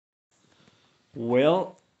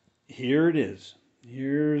Well, here it is.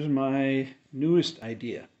 Here's my newest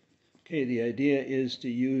idea. Okay, the idea is to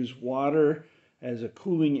use water as a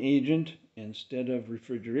cooling agent instead of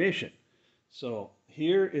refrigeration. So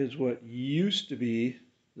here is what used to be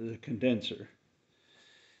the condenser.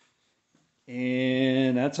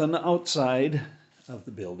 And that's on the outside of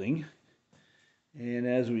the building. And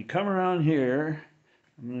as we come around here,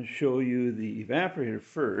 I'm going to show you the evaporator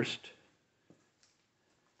first.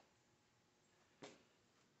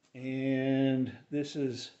 And this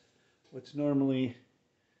is what's normally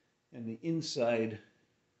in the inside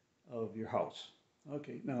of your house.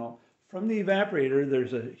 Okay, now from the evaporator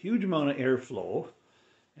there's a huge amount of airflow,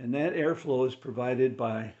 and that airflow is provided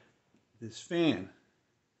by this fan.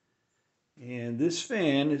 And this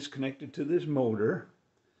fan is connected to this motor,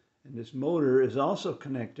 and this motor is also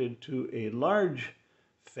connected to a large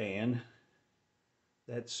fan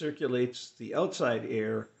that circulates the outside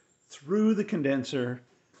air through the condenser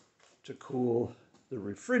to cool the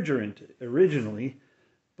refrigerant originally,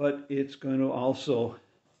 but it's going to also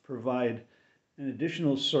provide an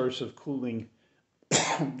additional source of cooling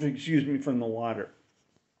excuse me, from the water.